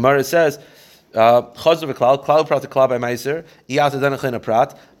 The Gemara says, Chazor v'klal, klal prat klal by meiser, iyat adenachin a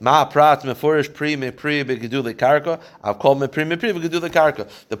prat, ma prat meforish pri begedule karka, I've called mepri begedule karka.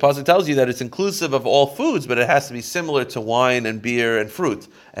 The pasuk tells you that it's inclusive of all foods, but it has to be similar to wine and beer and fruit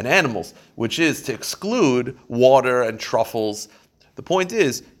and animals, which is to exclude water and truffles. The point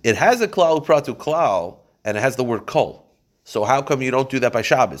is, it has a klal prat klal, and it has the word kol. So how come you don't do that by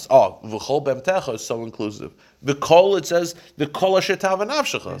Shabbos? Oh, v'chol b'emtecha is so inclusive. The kol, it says, the kol ashetav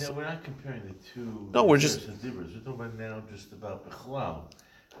anavshecha. We're not comparing the two. No, we're just... We're talking about now just about b'chlal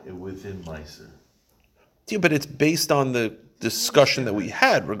within Meiser. Yeah, but it's based on the discussion that we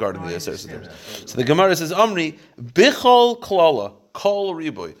had regarding the Aseret Dibros. So the Gemara says, Amri, bichol klala, kol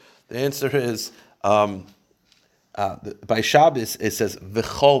riboy. The answer is, by Shabbos, it says,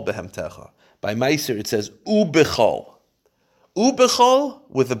 v'chol b'emtecha. By Meiser, it says, u'bichol. Ubechol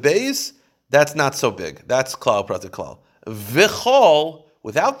with a base, that's not so big. That's klal prat klal. Vichol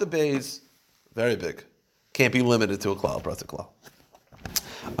without the base, very big. Can't be limited to a klal prat klal.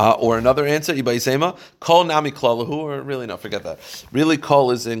 Or another answer, Ibaisema, kol nami klalahu, or really no, forget that. Really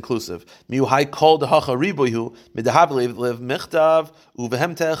kol is inclusive. Miuhai kol dehacha riboyhu midahav lev michtav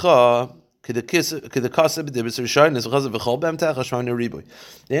uvehem techa. The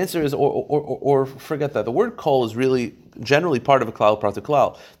answer is, or forget that. The word kol is really generally part of a klal prat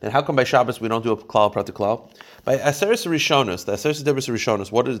klal. Then how come by Shabbos we don't do a klal prat klal? By Aseret Rishonos, the Aseret Dibros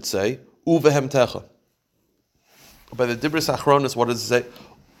Rishonos, what did it say? Uvehem techa. By the Dibros Achronos, what does it say?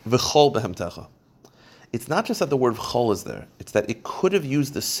 V'chol behem techa. It's not just that the word v'chol is there; it's that it could have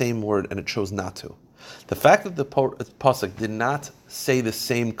used the same word and it chose not to. The fact that the pasuk did not say the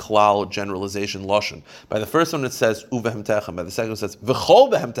same klal generalization lashon. By the first one it says uvehem techa. By the second one it says v'chol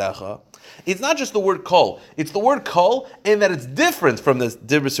behem techa. It's not just the word kol. It's the word kol, and that it's different from the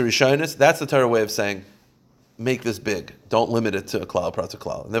dibros rishonos. That's the Torah way of saying, make this big. Don't limit it to a klal prat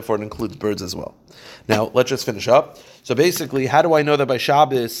klal, and therefore it includes birds as well. Now let's just finish up. So basically, how do I know that by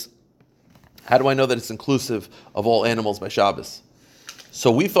Shabbos? How do I know that it's inclusive of all animals by Shabbos?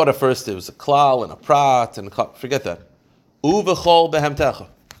 So we thought at first it was a klal and a prat and a klal. Forget that. Uvechol behem techa.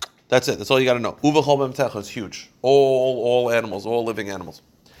 That's it. That's all you got to know. Uvechol behem techa is huge. All animals, all living animals.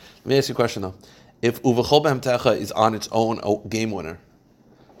 Let me ask you a question though. If uvechol behem techa is on its own game winner,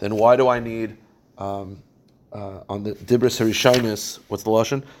 then why do I need on the dibros harishonos? What's the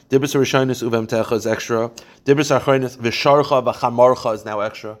lashon? Dibros harishonos uvehem techa is extra. Dibros achronos v'sharcha v'chamarcha is now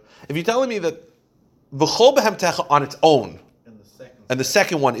extra. If you're telling me that v'chol behem techa on its own, and the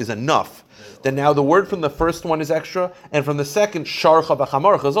second one is enough, then now the word from the first one is extra, and from the second, sharcha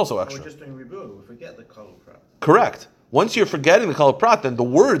v'chamarcha is also extra. We're just doing ribu. We forget the kol prat. Correct. Once you're forgetting the kol prat, then the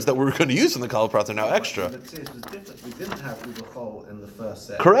words that we're going to use in the kol prat are now extra. But see, it was different. We didn't have uvachol in the first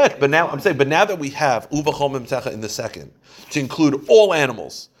set. Correct, but now that we have uvachol memtecha in the second, to include all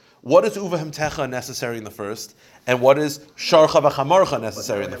animals, what is uvahem techa necessary in the first, and what is sharcha v'chamarcha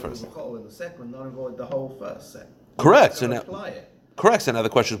necessary in the first? Uvachol in the second, not involved the whole first set. Correct. So now apply it. Correct. So now the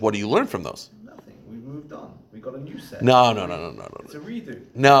question is, what do you learn from those? Nothing. We moved on. We got a new set. No. It's a redo.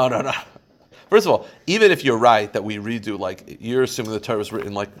 No. First of all, even if you're right that we redo, like you're assuming the Torah was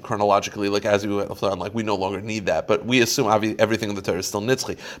written like chronologically, like as we went on, like we no longer need that, but we assume everything in the Torah is still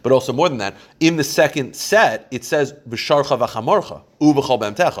nitzchi. But also more than that, in the second set it says v'sharcha v'chamorcha u'b'chol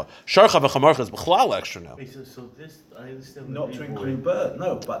b'emtecha. Sharcha v'chamorcha is b'chlal extra now. Wait, so this, I understand. Not to include birds,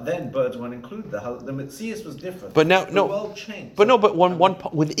 no. But then birds weren't included. The Metzias was different. But now, the world changed. But no, but one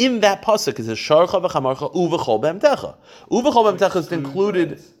within that pasuk is a sharcha v'chamarcha uv'chol b'emtecha. Uv'chol b'emtecha is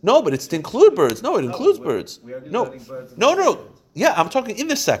included. Birds. No, but it's to include birds. No, it includes birds. We are No, learning birds in no, the no. second. Yeah, I'm talking in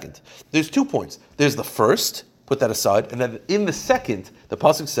the second. There's 2 points. There's the first. Put that aside, and then in the second, the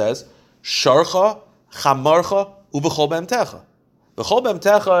pasuk says sharcha chamarcha uv'chol b'emtecha. V'chol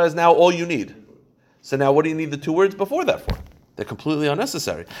b'emtecha is now all you need. So now, what do you need the 2 words before that for? They're completely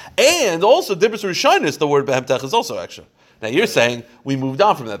unnecessary. And also, dibros rishonis, the word behemtech is also extra. Now you're saying we moved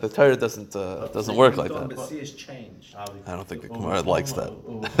on from that. The Torah doesn't work like that. Metzias changed. I don't think the Gemara likes that.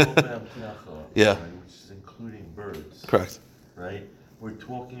 Yeah. Yeah. Which is including birds. Correct. Right? We're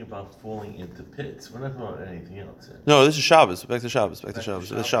talking about falling into pits. We're not talking about anything else. No, this is Shabbos. Back to Shabbos. This is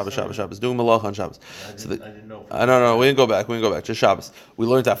Shabbos. Doing malach on Shabbos. I didn't know. I don't know. We didn't go back. Just Shabbos. We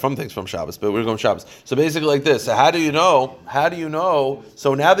learned that from things from Shabbos, but we're going Shabbos. So basically, like this. So how do you know?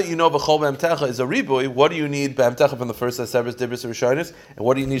 So now that you know v'chol b'emtecha is a ribui, what do you need b'emtecha from the first severes dibros rishonis, and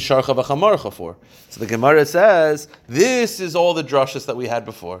what do you need sharcha v'chamarcha for? So the Gemara says this is all the drushes that we had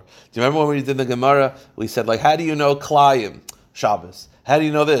before. Do you remember when we did the Gemara? We said like, how do you know klayim? Shabbos. How do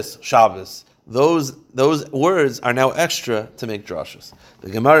you know this? Shabbos. Those words are now extra to make drushes. The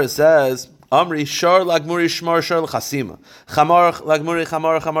Gemara says, Amri shar lagmuri shmar shar l'chasima. Chamar lagmuri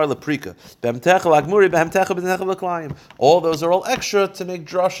chamar leprika. B'emtecha lagmuri b'emtecha b'emtecha l'klayim. All those are all extra to make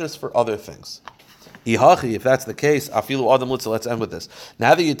drushes for other things. Ihachi, if that's the case, afilu adam litzah, let's end with this.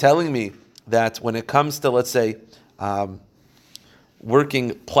 Now that you're telling me that when it comes to, let's say, plowing,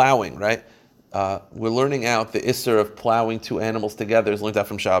 right? We're learning out the isser of plowing 2 animals together is learned out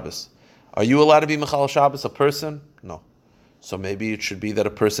from Shabbos. Are you allowed to be Mechal Shabbos, a person? No. So maybe it should be that a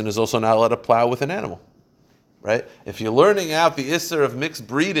person is also not allowed to plow with an animal. Right? If you're learning out the isser of mixed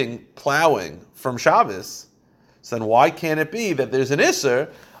breeding plowing from Shabbos, so then why can't it be that there's an isser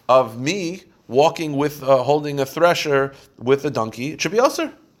of me walking with, holding a thresher with a donkey? It should be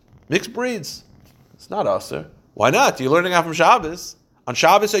usser. Mixed breeds. It's not usser. Why not? You're learning out from Shabbos. On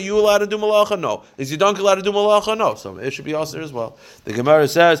Shabbos, are you allowed to do malacha? No. Is your donkey allowed to do malacha? No. So it should be also as well. The Gemara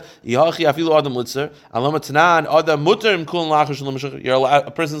says, "Yihachi afilu adam litzer, alama tanan adam muter imkul lachash l'mashach." You're allowed,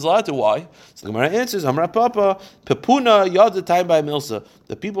 a person's allowed to. Why? So the Gemara answers, "Amra Papa, Papuna yad time by milsa."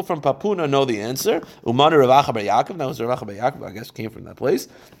 The people from Papuna know the answer. Umar Ravacha bar Yaakov. Now Ravacha bar Yaakov, I guess, came from that place.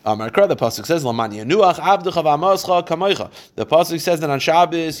 Amar Kra, the pasuk says, "Laman yanuach avducha v'amascha kamaycha." The pasuk says that on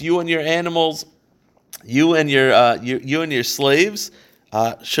Shabbos, you and your animals, you and your slaves.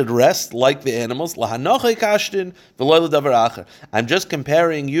 Should rest like the animals. I'm just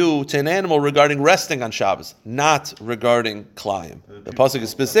comparing you to an animal regarding resting on Shabbos, not regarding Klayim. The pasuk is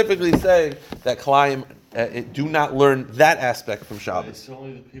specifically saying that Klayim do not learn that aspect from Shabbos. It's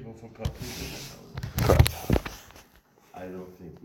only the people from Papua. Correct. I don't think.